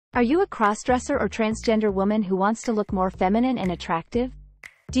Are you a crossdresser or transgender woman who wants to look more feminine and attractive?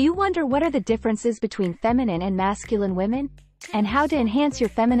 Do you wonder what are the differences between feminine and masculine women? And how to enhance your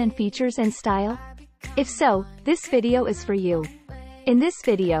feminine features and style? If so, this video is for you. In this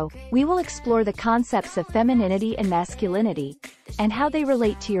video, we will explore the concepts of femininity and masculinity, and how they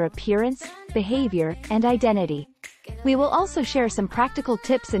relate to your appearance, behavior, and identity. We will also share some practical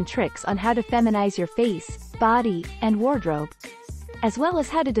tips and tricks on how to feminize your face, body, and wardrobe, as well as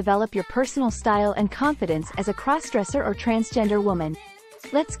how to develop your personal style and confidence as a crossdresser or transgender woman.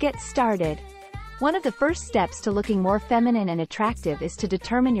 Let's get started. One of the first steps to looking more feminine and attractive is to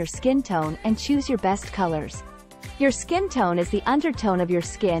determine your skin tone and choose your best colors. Your skin tone is the undertone of your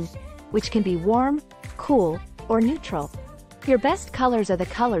skin, which can be warm, cool, or neutral. Your best colors are the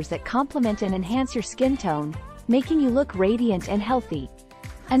colors that complement and enhance your skin tone, making you look radiant and healthy.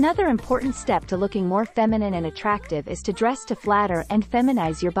 Another important step to looking more feminine and attractive is to dress to flatter and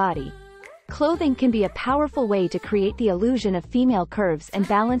feminize your body. Clothing can be a powerful way to create the illusion of female curves and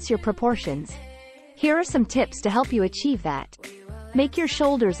balance your proportions. Here are some tips to help you achieve that. Make your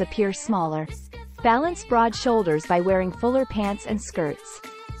shoulders appear smaller. Balance broad shoulders by wearing fuller pants and skirts.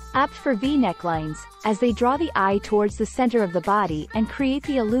 Opt for V necklines, as they draw the eye towards the center of the body and create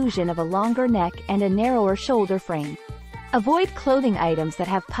the illusion of a longer neck and a narrower shoulder frame. Avoid clothing items that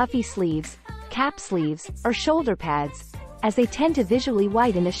have puffy sleeves, cap sleeves, or shoulder pads, as they tend to visually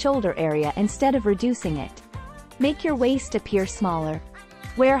widen the shoulder area instead of reducing it. Make your waist appear smaller.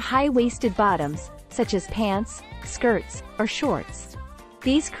 Wear high-waisted bottoms, such as pants, skirts, or shorts.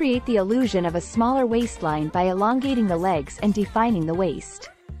 These create the illusion of a smaller waistline by elongating the legs and defining the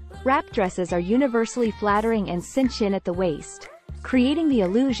waist. Wrap dresses are universally flattering and cinch in at the waist, creating the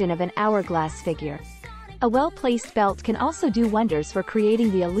illusion of an hourglass figure. A well-placed belt can also do wonders for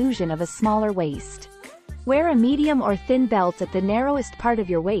creating the illusion of a smaller waist. Wear a medium or thin belt at the narrowest part of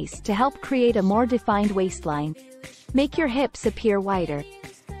your waist to help create a more defined waistline. Make your hips appear wider.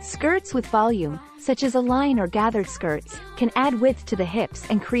 Skirts with volume, such as a line or gathered skirts, can add width to the hips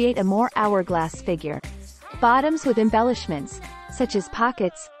and create a more hourglass figure. Bottoms with embellishments, such as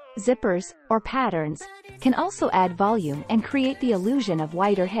pockets, zippers, or patterns, can also add volume and create the illusion of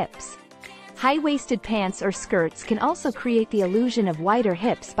wider hips. High-waisted pants or skirts can also create the illusion of wider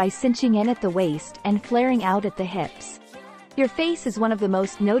hips by cinching in at the waist and flaring out at the hips. Your face is one of the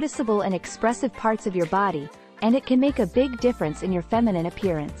most noticeable and expressive parts of your body, and it can make a big difference in your feminine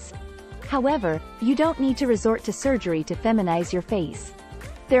appearance. However, you don't need to resort to surgery to feminize your face.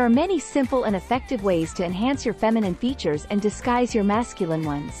 There are many simple and effective ways to enhance your feminine features and disguise your masculine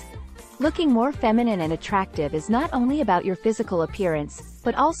ones. Looking more feminine and attractive is not only about your physical appearance,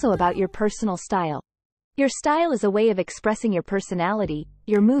 but also about your personal style. Your style is a way of expressing your personality,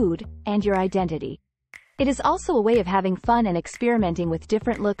 your mood, and your identity. It is also a way of having fun and experimenting with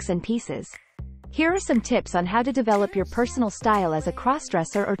different looks and pieces. Here are some tips on how to develop your personal style as a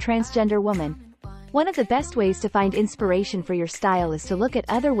crossdresser or transgender woman. One of the best ways to find inspiration for your style is to look at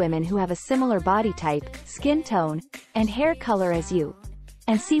other women who have a similar body type, skin tone, and hair color as you,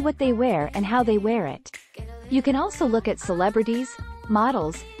 and see what they wear and how they wear it. You can also look at celebrities,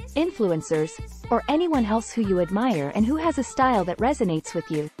 models, influencers, or anyone else who you admire and who has a style that resonates with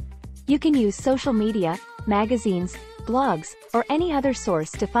you. You can use social media, magazines, blogs, or any other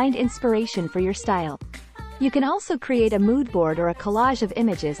source to find inspiration for your style. You can also create a mood board or a collage of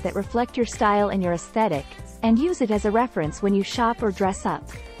images that reflect your style and your aesthetic, and use it as a reference when you shop or dress up.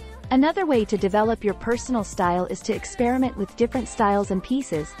 Another way to develop your personal style is to experiment with different styles and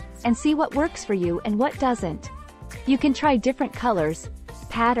pieces, and see what works for you and what doesn't. You can try different colors,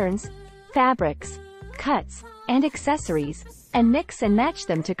 patterns, fabrics, cuts, and accessories, and mix and match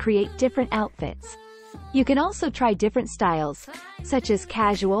them to create different outfits. You can also try different styles, such as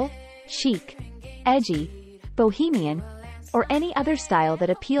casual, chic, edgy, bohemian, or any other style that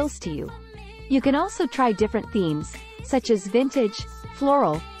appeals to you. You can also try different themes, such as vintage,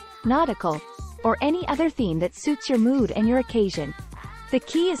 floral, nautical, or any other theme that suits your mood and your occasion. The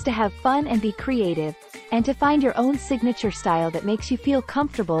key is to have fun and be creative, and to find your own signature style that makes you feel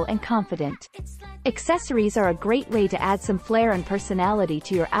comfortable and confident. Accessories are a great way to add some flair and personality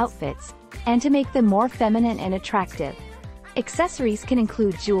to your outfits, and to make them more feminine and attractive. Accessories can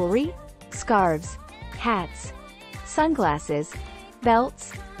include jewelry, scarves, hats, sunglasses,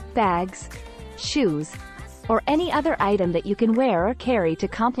 belts, bags, shoes, or any other item that you can wear or carry to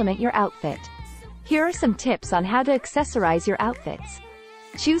complement your outfit. Here are some tips on how to accessorize your outfits.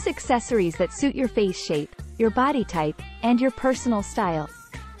 Choose accessories that suit your face shape, your body type, and your personal style.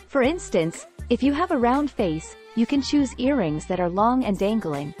 For instance, if you have a round face, you can choose earrings that are long and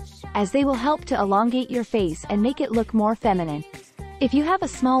dangling, as they will help to elongate your face and make it look more feminine. If you have a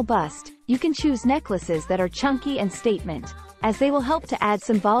small bust, you can choose necklaces that are chunky and statement, as they will help to add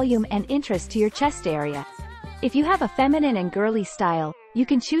some volume and interest to your chest area. If you have a feminine and girly style, you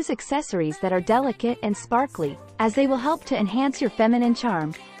can choose accessories that are delicate and sparkly, as they will help to enhance your feminine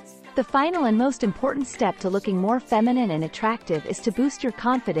charm. The final and most important step to looking more feminine and attractive is to boost your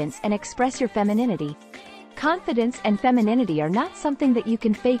confidence and express your femininity. Confidence and femininity are not something that you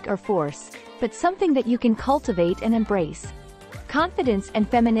can fake or force, but something that you can cultivate and embrace. Confidence and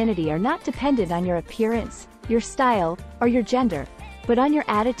femininity are not dependent on your appearance, your style, or your gender, but on your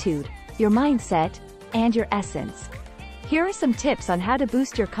attitude, your mindset, and your essence. Here are some tips on how to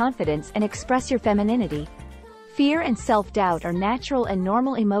boost your confidence and express your femininity. Fear and self-doubt are natural and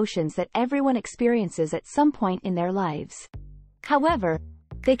normal emotions that everyone experiences at some point in their lives. However,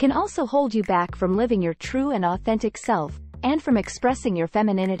 they can also hold you back from living your true and authentic self, and from expressing your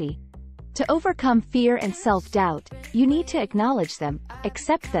femininity. To overcome fear and self-doubt, you need to acknowledge them,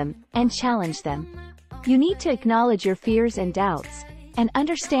 accept them, and challenge them. You need to acknowledge your fears and doubts, and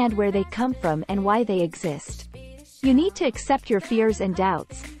understand where they come from and why they exist. You need to accept your fears and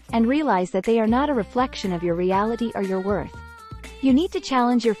doubts, and realize that they are not a reflection of your reality or your worth. You need to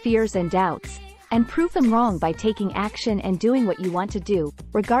challenge your fears and doubts, and prove them wrong by taking action and doing what you want to do,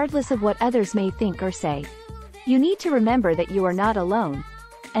 regardless of what others may think or say. You need to remember that you are not alone,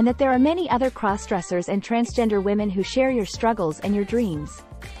 and that there are many other cross-dressers and transgender women who share your struggles and your dreams.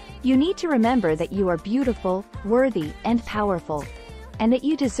 You need to remember that you are beautiful, worthy, and powerful, and that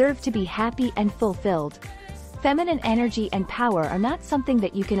you deserve to be happy and fulfilled. Feminine energy and power are not something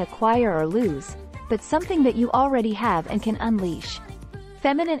that you can acquire or lose, but something that you already have and can unleash.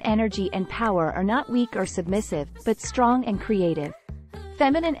 Feminine energy and power are not weak or submissive, but strong and creative.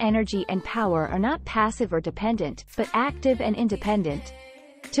 Feminine energy and power are not passive or dependent, but active and independent.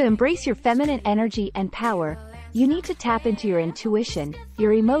 To embrace your feminine energy and power, you need to tap into your intuition,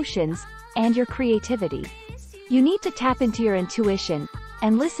 your emotions, and your creativity. You need to tap into your intuition,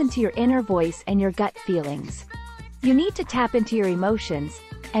 and listen to your inner voice and your gut feelings. You need to tap into your emotions,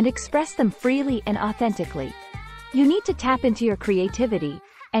 and express them freely and authentically. You need to tap into your creativity,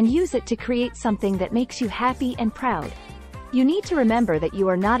 and use it to create something that makes you happy and proud. You need to remember that you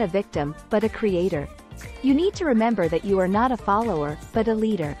are not a victim, but a creator. You need to remember that you are not a follower, but a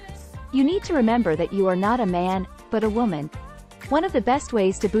leader. You need to remember that you are not a man, but a woman. One of the best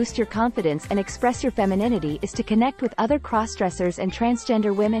ways to boost your confidence and express your femininity is to connect with other cross-dressers and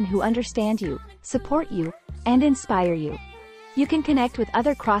transgender women who understand you, support you, and inspire you. You can connect with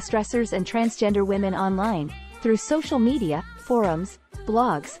other cross-dressers and transgender women online, through social media, forums,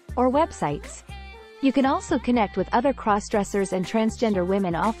 blogs, or websites. You can also connect with other cross-dressers and transgender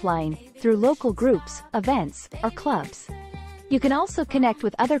women offline, through local groups, events, or clubs. You can also connect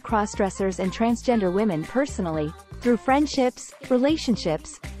with other cross-dressers and transgender women personally, through friendships,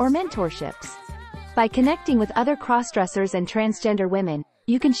 relationships, or mentorships. By connecting with other cross-dressers and transgender women,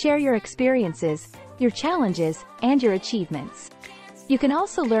 you can share your experiences, your challenges, and your achievements. You can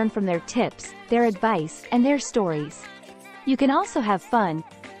also learn from their tips, their advice, and their stories. You can also have fun,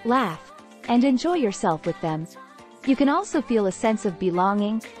 laugh, and enjoy yourself with them. You can also feel a sense of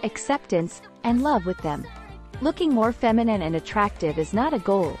belonging, acceptance, and love with them. Looking more feminine and attractive is not a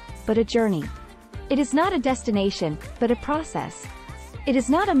goal, but a journey. It is not a destination, but a process. It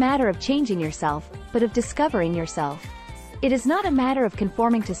is not a matter of changing yourself, but of discovering yourself. It is not a matter of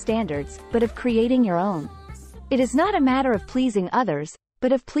conforming to standards, but of creating your own. It is not a matter of pleasing others,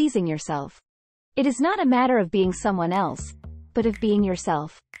 but of pleasing yourself. It is not a matter of being someone else, but of being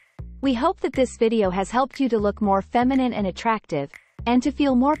yourself. We hope that this video has helped you to look more feminine and attractive, and to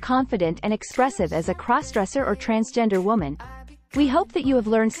feel more confident and expressive as a crossdresser or transgender woman. We hope that you have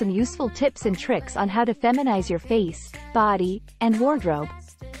learned some useful tips and tricks on how to feminize your face, body, and wardrobe,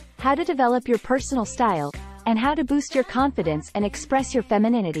 how to develop your personal style, and how to boost your confidence and express your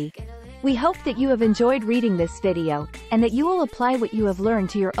femininity. We hope that you have enjoyed reading this video, and that you will apply what you have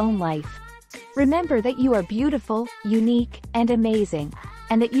learned to your own life. Remember that you are beautiful, unique, and amazing,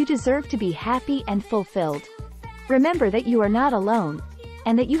 and that you deserve to be happy and fulfilled. Remember that you are not alone,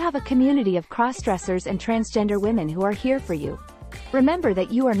 and that you have a community of cross-dressers and transgender women who are here for you. Remember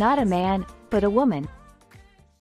that you are not a man, but a woman.